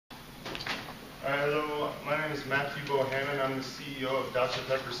Hello, my name is Matthew Bohannon. I'm the CEO of Dr.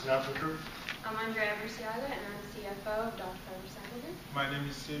 Pepper Snapple Group. I'm Andrea Versiaga, and I'm the CFO of Dr. Pepper Snapple Group. My name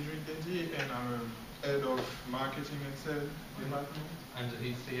is Cedric Dedi, and I'm head of marketing and sales department. I'm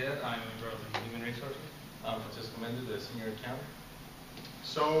Zahid Syed. I'm in growth and human resources. I'm Francisco Mendez, the senior accountant.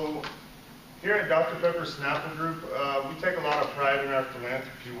 So, here at Dr. Pepper Snapple Group, we take a lot of pride in our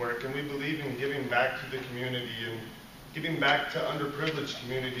philanthropy work, and we believe in giving back to the community and giving back to underprivileged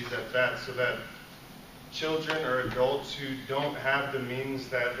communities at that, so that children or adults who don't have the means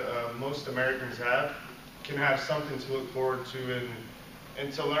that most Americans have can have something to look forward to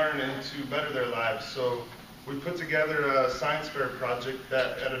and to learn and to better their lives. So we put together a science fair project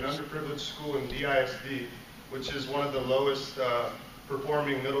that at an underprivileged school in DISD, which is one of the lowest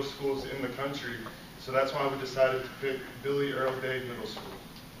performing middle schools in the country. So that's why we decided to pick Billy Earl Day Middle School.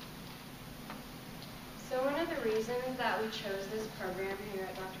 So one of the reasons that we chose this program here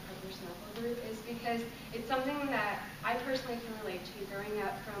at Dr. Pepper Snapple Group is because it's something that I personally can relate to. Growing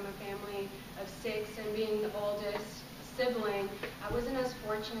up from a family of 6 and being the oldest sibling, I wasn't as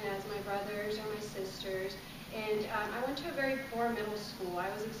fortunate as my brothers or my sisters. And I went to a very poor middle school. I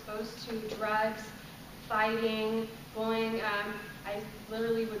was exposed to drugs, fighting, bullying. I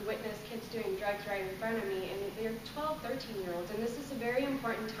literally would witness kids doing drugs right in front of me, and they're 12, 13-year-olds, and this is a very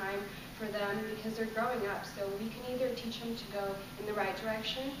important time for them because they're growing up. So we can either teach them to go in the right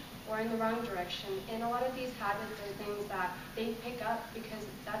direction or in the wrong direction. And a lot of these habits are things that they pick up because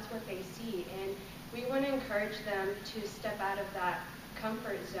that's what they see. And we want to encourage them to step out of that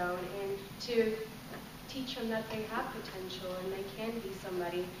comfort zone and to teach them that they have potential and they can be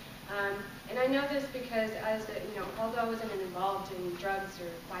somebody. And I know this because although I wasn't involved in drugs or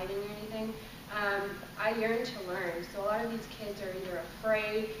fighting or anything, I yearn to learn. So a lot of these kids are either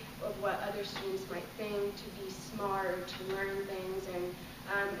afraid of what other students might think, to be smart, or to learn things. And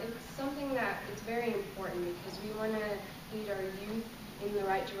it's something that it's very important because we want to lead our youth in the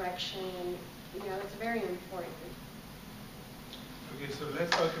right direction. And it's very important. Okay, so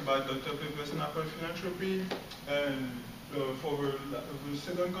let's talk about Dr. Pepper Snapple Philanthropy. And for the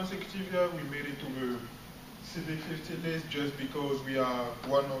second consecutive year, we made it to the Civic 50 list just because we are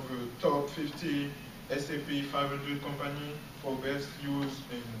one of the top 50 SAP 500 company for best use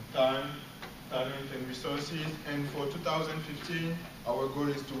in time, talent, and resources. And for 2015, our goal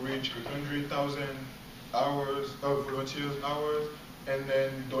is to reach 100,000 hours of volunteers hours, and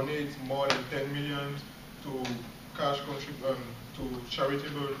then donate more than 10 million to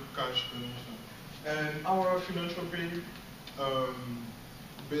charitable cash donation. And our philanthropy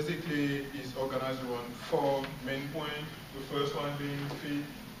basically is organized around 4 main points. The first one being fit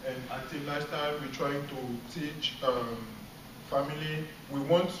and active lifestyle. We're trying to teach family. We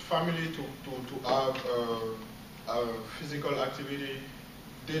want family to have physical activity,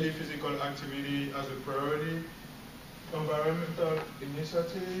 daily physical activity as a priority. Environmental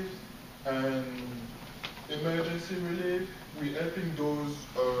initiatives and emergency relief. We're helping those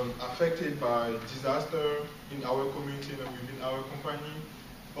affected by disaster in our community and within our company.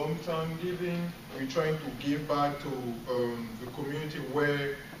 Hometown giving, we're trying to give back to the community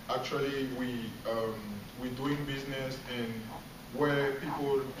where actually we're doing business and where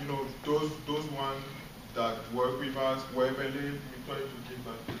people, those ones that work with us, where they live, we try to give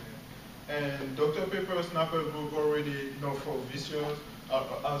back to them. And Dr. Pepper Snapple Group already, for this year,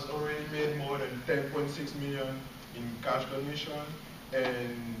 has already made more than 10.6 million in cash donation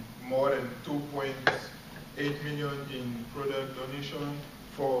and more than 2.8 million in product donation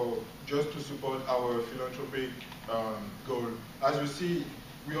for just to support our philanthropic goal. As you see,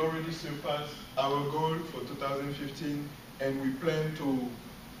 we already surpassed our goal for 2015, and we plan to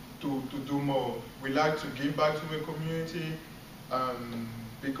do more. We like to give back to the community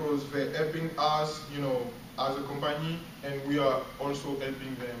because they're helping us, as a company, and we are also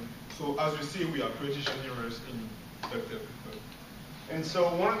helping them. So as you see, we are pretty generous in Dr. Pepper. And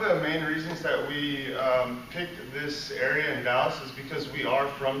so one of the main reasons that we picked this area in Dallas is because we are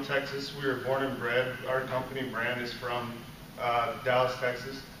from Texas. We were born and bred. Our company brand is from Dallas,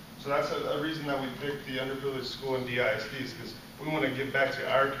 Texas. So that's a reason that we picked the underprivileged school in DISDs, because we want to give back to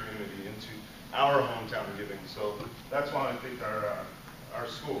our community and to our hometown giving. So that's why I picked our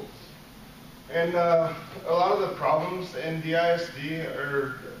school. And a lot of the problems in DISD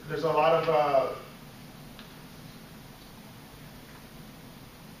are, there's a lot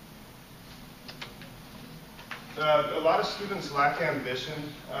of students lack ambition.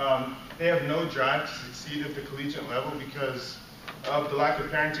 They have no drive to succeed at the collegiate level because of the lack of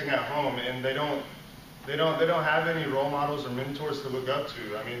parenting at home, and they don't have any role models or mentors to look up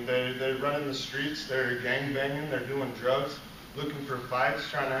to. I mean, they run in the streets, they're gang banging, they're doing drugs. looking for fights,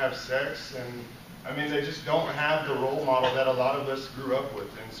 trying to have sex, and I mean, they just don't have the role model that a lot of us grew up with,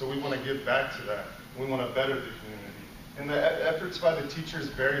 and so we want to give back to that. We want to better the community. And the efforts by the teachers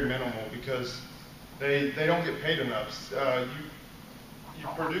very minimal because they don't get paid enough. You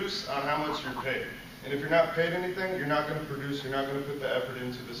produce on how much you're paid. And if you're not paid anything, you're not going to produce, you're not going to put the effort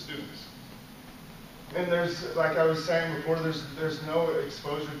into the students. And there's, like I was saying before, there's no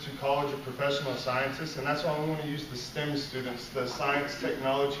exposure to college or professional scientists, and that's why we want to use the STEM students, the science,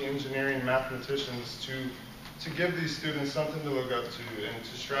 technology, engineering, mathematicians, to give these students something to look up to and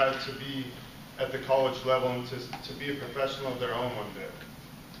to strive to be at the college level and to be a professional of their own one day.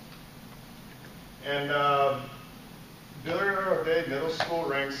 And Billy Middle School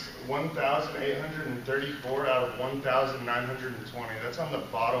ranks 1,834 out of 1,920. That's on the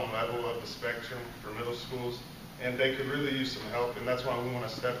bottom level of the spectrum for middle schools, and they could really use some help, and that's why we want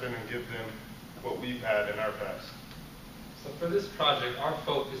to step in and give them what we've had in our past. So for this project, our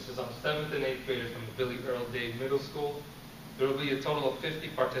focus is on 7th and 8th graders from the Billy Earl Day Middle School. There will be a total of 50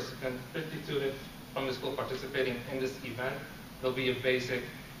 participants, 50 students from the school participating in this event. There'll be a basic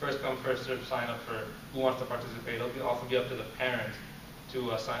first come, first serve sign up for who wants to participate. It'll also be up to the parents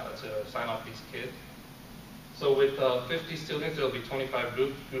to sign off these kids. So with 50 students, there will be 25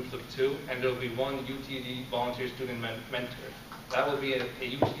 groups of 2, and there will be 1 UTD volunteer student mentor. That will be a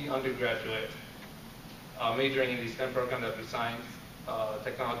UTD undergraduate majoring in the STEM program. That will be science,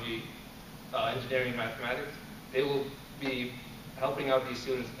 technology, engineering, mathematics. They will be helping out these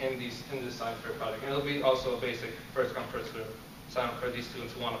students in this science fair project. And it'll be also a basic first come, first serve sign up for these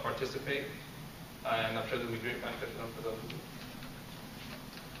students who want to participate, and I'm sure there'll be great benefit for them.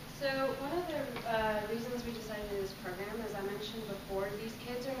 So one of the reasons we decided to do this program, as I mentioned before, these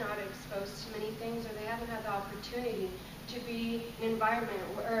kids are not exposed to many things, or they haven't had the opportunity to be in an environment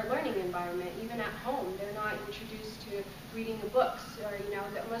or a learning environment, even at home. They're not introduced to reading the books, or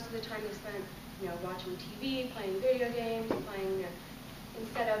most of the time they spend watching TV, playing video games,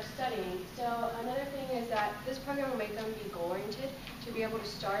 instead of studying. So another thing is that this program will make them be goal-oriented, to be able to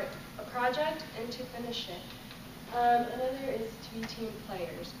start a project and to finish it. Another is to be team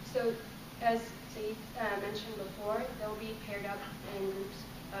players. So as Saeed mentioned before, they'll be paired up in groups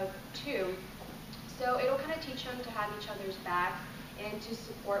of 2. So it'll kind of teach them to have each other's back and to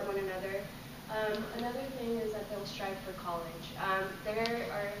support one another. Another thing is that they'll strive for college.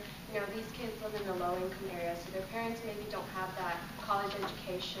 These kids live in a low-income area, so their parents maybe don't have that college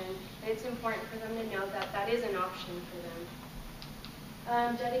education, and it's important for them to know that that is an option for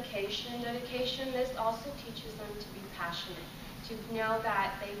them. Dedication, this also teaches them to be passionate, to know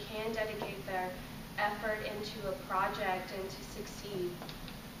that they can dedicate their effort into a project and to succeed.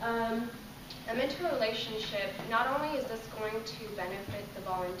 A mentor relationship, not only is this going to benefit the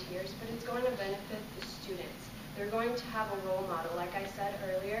volunteers, but it's going to benefit the students. They're going to have a role model. Like I said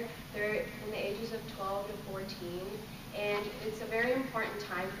earlier, they're in the ages of 12 to 14, and it's a very important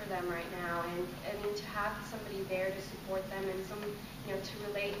time for them right now. And I mean, to have somebody there to support them and to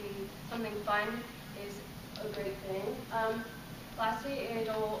relate and something fun is a great thing. Lastly,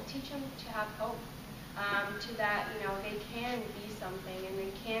 it'll teach them to have hope. To that, they can be something and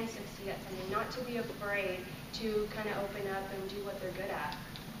they can succeed at something, not to be afraid to kind of open up and do what they're good at.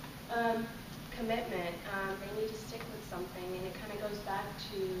 Commitment, they need to stick with something, and it kind of goes back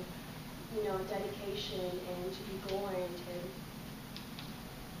to, dedication and to be goal-oriented.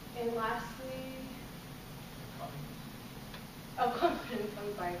 And lastly, confidence,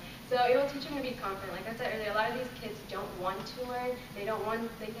 I'm sorry. So it'll teach them to be confident. Like I said earlier, a lot of these kids don't want to learn. They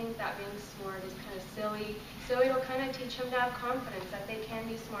think that being smart is kind of silly. So it'll kind of teach them to have confidence that they can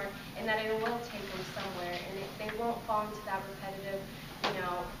be smart and that it will take them somewhere, and they won't fall into that repetitive,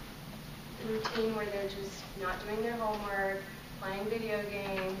 routine where they're just not doing their homework, playing video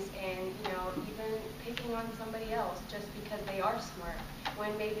games, and even picking on somebody else just because they are smart,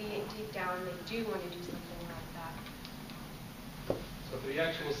 when maybe deep down they do want to do something like that. So for the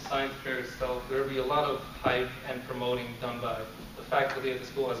actual science fair itself, there will be a lot of hype and promoting done by the faculty at the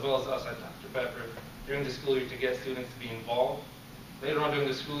school as well as us at Dr. Pepper during the school year to get students to be involved. Later on during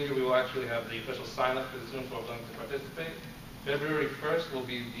the school year, we will actually have the official sign-up for the students who are willing to participate. February 1st will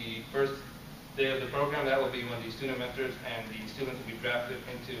be the first day of the program. That will be when the student mentors and the students will be drafted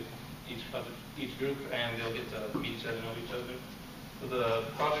into each group, and they'll get to meet each other, know each other. So the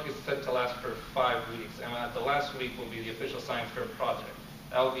project is set to last for 5 weeks, and at the last week will be the official science fair project.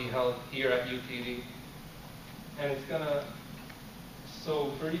 That will be held here at UTD, and it's gonna.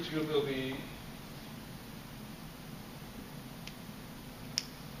 So for each group, it'll be.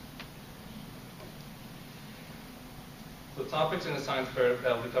 The topics in the science fair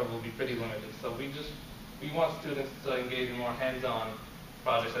that we cover will be pretty limited. So we just we want students to engage in more hands-on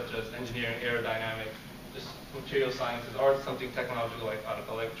projects such as engineering, aerodynamics, just material sciences, or something technological like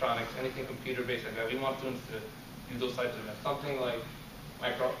electronics, anything computer-based like that. We want students to do those types of events. Something like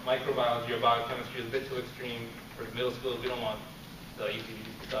microbiology or biochemistry is a bit too extreme for middle school. We don't want the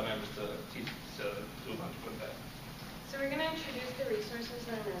UTD members to do a bunch with that. So we're going to introduce the resources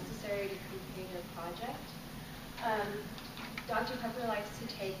that are necessary to complete your project. Dr. Pepper likes to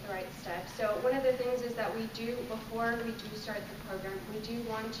take the right steps. So one of the things is that before we do start the program, we do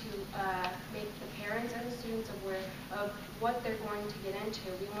want to make the parents and the students aware of what they're going to get into.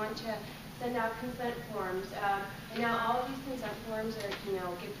 We want to send out consent forms. And now all of these consent forms are,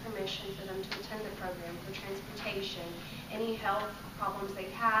 give permission for them to attend the program for transportation, any health problems they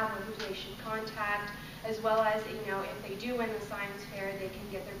have, or who they should contact, as well as, if they do win the science fair, they can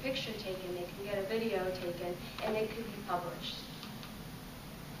get their picture taken, they can get a video taken, and it could be published.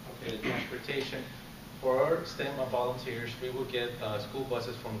 Okay, the transportation. For our STEM volunteers, we will get school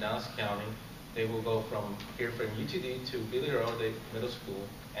buses from Dallas County. They will go from here from UTD to Billy Earl Day Middle School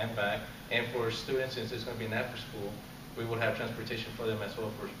and back. And for students, since it's going to be an after school, we will have transportation for them as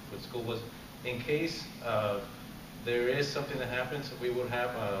well for school buses. In case there is something that happens, we will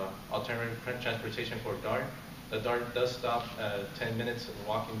have alternative transportation for DART. The DART does stop 10 minutes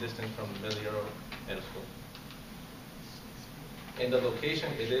walking distance from Billy Earl Middle School. In the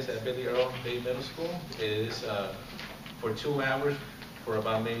location, it is at Billy Earl Day Middle School. It is for 2 hours, for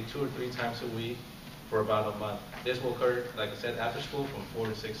about maybe 2 or 3 times a week, for about a month. This will occur, like I said, after school from 4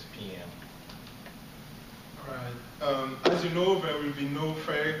 to 6 p.m. All right. As you know, there will be no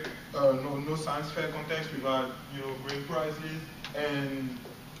fair, no science fair contest without, great prizes. And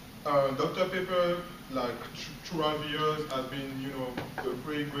Dr. Pepper, like throughout the years, has been, a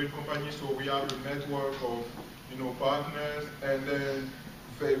great company. So we have a network of, partners, and then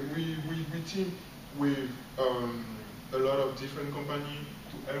we team with a lot of different companies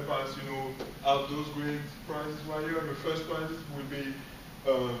to help us, have those great prizes right here. The first prize will be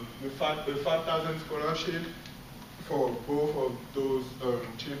the 5,000 scholarship for both of those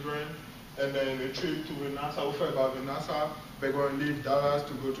children, and then a trip to the NASA, offered by the NASA. They're going to leave Dallas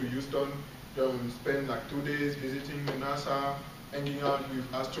to go to Houston, spend like 2 days visiting the NASA, hanging out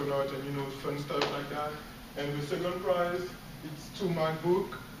with astronauts and fun stuff like that. And the second prize, it's 2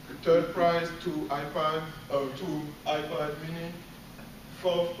 MacBook. The third prize, 2 iPad mini.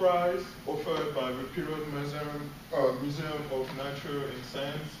 Fourth prize, offered by the Period Museum of Nature and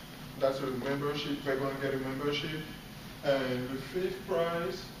Science. That's a membership. They're going to get a membership. And the fifth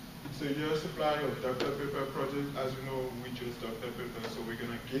prize, it's a year supply of Dr. Pepper product. As you know, we just Dr. Pepper, so we're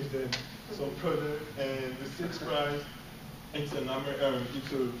going to give them some product. And the sixth prize, it's a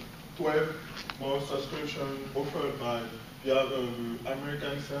 12-month subscription offered by the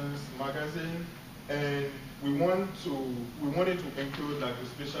American Science magazine. And we wanted to include like a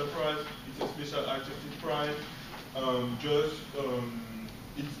special prize. It's a special artistic prize.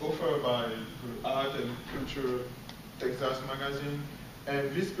 It's offered by the Art and Culture Texas magazine.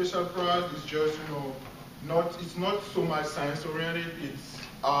 And this special prize is just, it's not so much science oriented, it's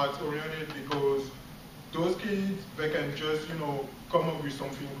art oriented, because those kids, they can just, come up with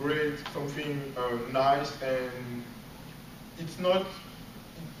something great, something nice, and it's not,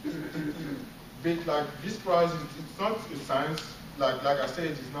 like this prize, it's not a science, like I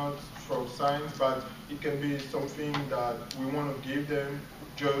said, it's not from science, but it can be something that we want to give them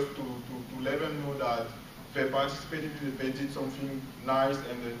just to let them know that they participated, they did something nice,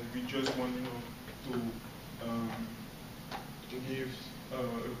 and then we just want to give a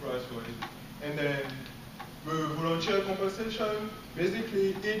prize for it. And then the volunteer compensation,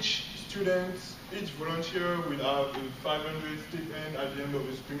 basically each volunteer will have a 500 stipend at the end of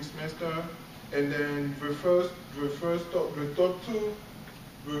the spring semester. And then the top two,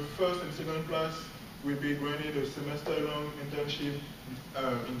 the first and second class, will be granted a semester-long internship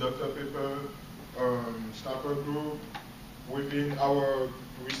in Dr. Pepper Snapple group within our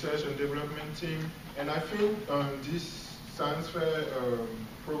research and development team. And I think this science fair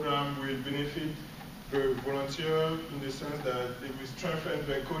program will benefit the volunteer in the sense that it will strengthen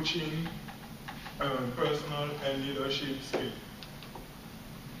their coaching, personal and leadership skills.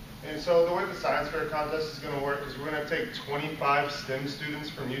 And so the way the science fair contest is going to work is we're going to take 25 STEM students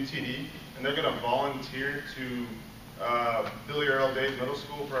from UTD, and they're going to volunteer to Billy Earl Day Middle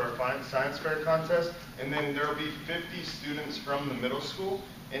School for our science fair contest. And then there will be 50 students from the middle school,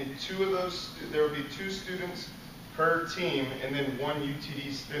 and there will be 2 students per team, and then 1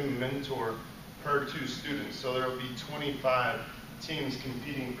 UTD STEM mentor per 2 students. So there will be 25 teams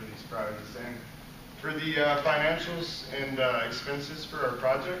competing for these prizes. And for the financials and expenses for our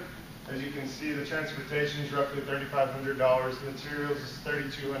project, As you can see, the transportation is roughly $3,500. Materials is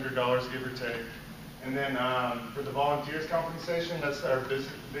 $3,200, give or take. And then for the volunteers compensation, that's our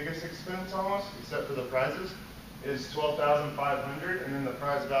biggest expense almost, except for the prizes, is $12,500. And then the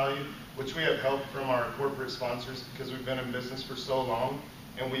prize value, which we have help from our corporate sponsors because we've been in business for so long,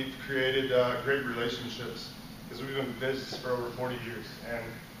 and we've created great relationships because we've been in business for over 40 years. And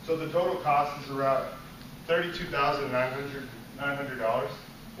so the total cost is around $32,900,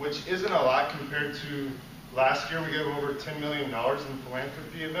 which isn't a lot compared to last year. We gave over $10 million in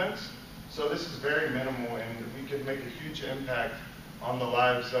philanthropy events. So this is very minimal, and we could make a huge impact on the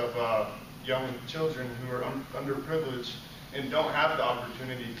lives of young children who are underprivileged and don't have the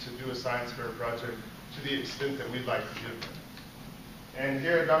opportunity to do a science fair project to the extent that we'd like to give them. And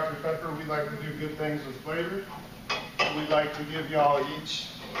here at Dr. Pepper, we like to do good things with flavor. We'd like to give y'all each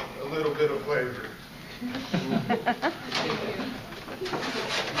a little bit of flavor.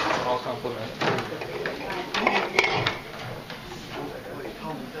 All compliment.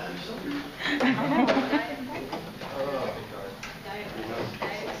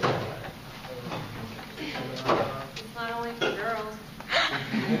 It's not only for girls.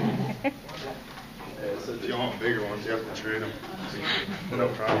 If you want bigger ones, you have to trade them. No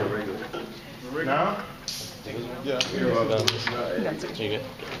problem. Now? Yeah. You're welcome. That's okay.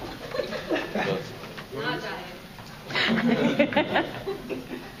 Not diet.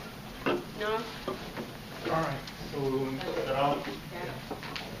 No? All right. So, is that all?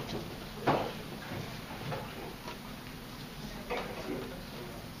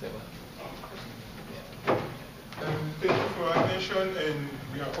 Thank you for your attention, and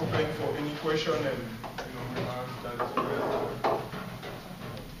we are open for any question, and we have that.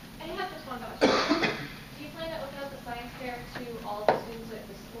 I have just one question. Do you plan to open up the science fair to all the students at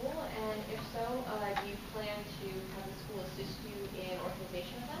the school? And if so, do you plan to have the school assist you in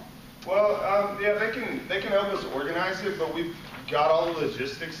organization of that? Well, yeah, they can help us organize it, but we've got all the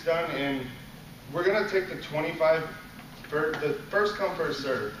logistics done, and we're gonna take the 25 the first come first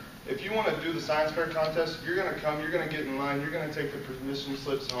serve. If you want to do the science fair contest, you're gonna come, you're gonna get in line, you're gonna take the permission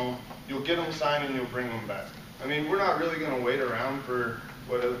slips home, you'll get them signed, and you'll bring them back. I mean, we're not really gonna wait around for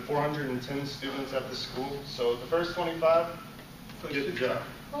 410 students at the school. So the first 25, get the job.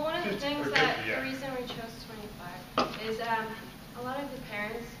 Well, one of the 50 things or that 50, yeah. the reason we chose 25 is a lot of the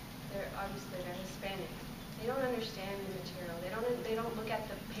parents, they're Hispanic. They don't understand the material. They don't look at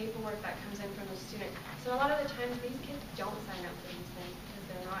the paperwork that comes in from the student. So a lot of the times these kids don't sign up for these things because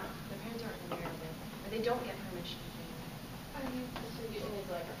their parents aren't aware of it, or they don't get permission to do it. Are you using it as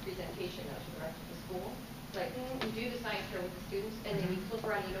like a presentation as you are to the school? Like you do the science fair with the students, and then you flip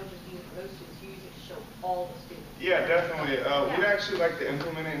around. You don't just use it for those students. You use it to show all the students. Yeah, definitely. We'd actually like to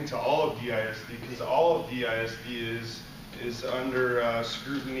implement it into all of DISD because all of DISD is under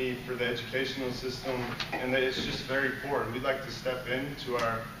scrutiny for the educational system, and that it's just very poor. And we'd like to step into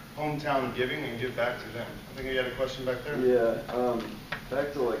our hometown giving and give back to them. I think you had a question back there. Yeah,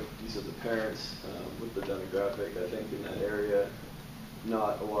 back to like you said, the parents with the demographic. I think in that area,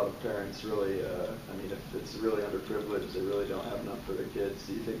 not a lot of parents really. I mean, if it's really underprivileged, they really don't have enough for their kids.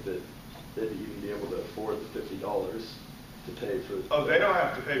 Do you think that they'd even be able to afford the $50 to pay for? Oh, they don't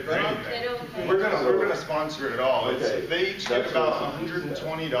have to pay for anything. They don't pay. We're gonna sponsor it all. Okay. They each get That's about what-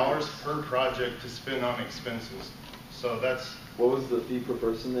 $120 per project to spend on expenses. So that's. What was the fee per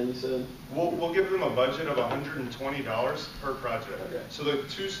person then you said? We'll give them a budget of $120 per project. Okay. So the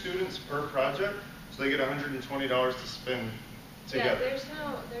 2 students per project, so they get $120 to spend together. Yeah, there's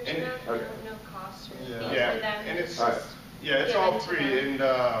no cost or fee Yeah, for them. and it's All right. it's all free, and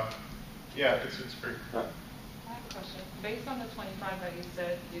yeah, it's free. I have a question. Based on the 25 that you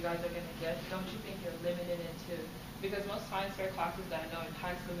said you guys are going to get, don't you think you're limited into, because most science fair classes that I know in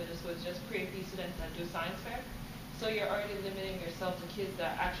high school, middle school is just pre-AP students that do science fair. So you're already limiting yourself to kids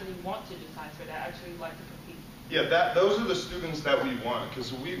that actually want to do science fair, that actually like to compete. Yeah, those are the students that we want,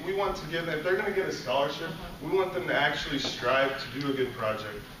 because we want to give them, if they're going to get a scholarship, we want them to actually strive to do a good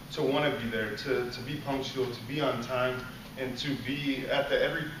project, to want to be there, to be punctual, to be on time, and to be at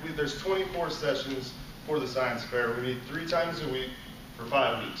there's 24 sessions for the science fair. We need 3 times a week for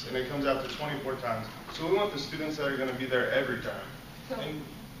 5 weeks, and it comes out to 24 times. So we want the students that are going to be there every time.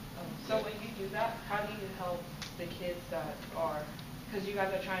 So when you do that, how do you help the kids that are, because you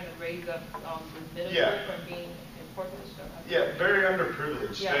guys are trying to raise up the middle school from being impoverished? Yeah, very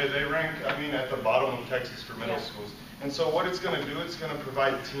underprivileged. Yeah. They rank, at the bottom of Texas for middle Yeah. schools. And so what it's going to do, it's going to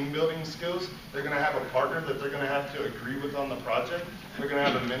provide team building skills. They're going to have a partner that they're going to have to agree with on the project. They're going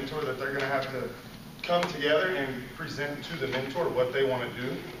to have a mentor that they're going to have to come together and present to the mentor what they want to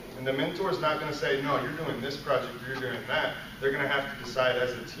do. And the mentor is not going to say, no, you're doing this project, you're doing that. They're going to have to decide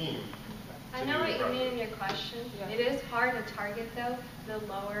as a team I to know do what the you mean project. in your question. Yeah. It is hard to target though the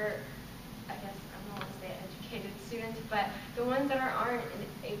lower, I guess I don't want to say educated students, but the ones that aren't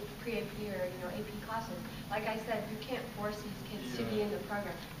in pre-AP or AP classes. Like I said, you can't force these kids to be in the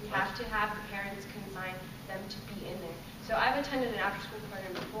program. You have to have the parents consign them to be in there. So I've attended an after-school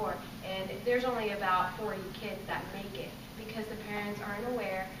program before, and there's only about 40 kids that make it because the parents aren't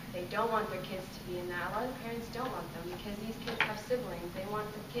aware. They don't want their kids to be in that. A lot of parents don't want them because these kids have siblings. They want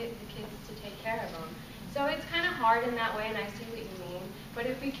the kids to take care of them. So it's kind of hard in that way, and I see what you mean. But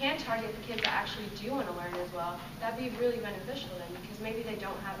if we can target the kids that actually do want to learn as well, that'd be really beneficial then because maybe they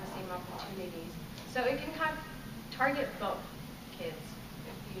don't have the same opportunities. So it can kind of target both kids,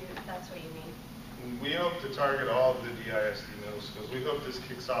 if that's what you mean. We hope to target all of the DISD middle schools. We hope this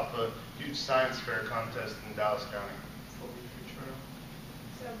kicks off a huge science fair contest in Dallas County. For the future.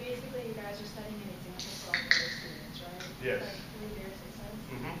 So basically, you guys are setting an example for all the other students, right? Yes. Like, can you bear success?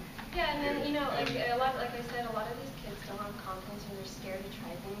 Mm-hmm. Yeah, and then like I said, a lot of these kids don't have confidence and they're scared to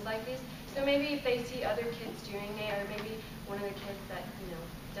try things like this. So maybe if they see other kids doing it, or maybe one of the kids that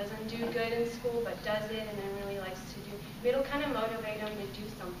doesn't do good in school but does it and then really likes to do, it'll kind of motivate them to do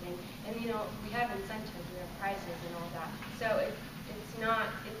something. And we have incentives, we have prizes and all that. So it's not,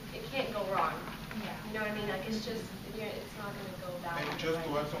 it can't go wrong. Yeah. You know what I mean? Like it's just, it's not going to go bad. And just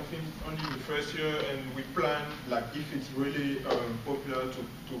to add something, only the first year, and we plan, like, if it's really popular, to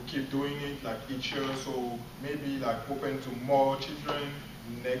keep doing it, like, each year. So maybe, like, open to more children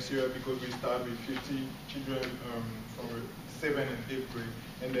next year because we start with 50 children from 7th and 8th grade,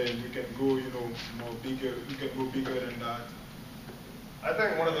 and then we can go, more bigger. We can go bigger than that. I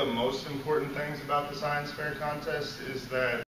think one of the most important things about the science fair contest is that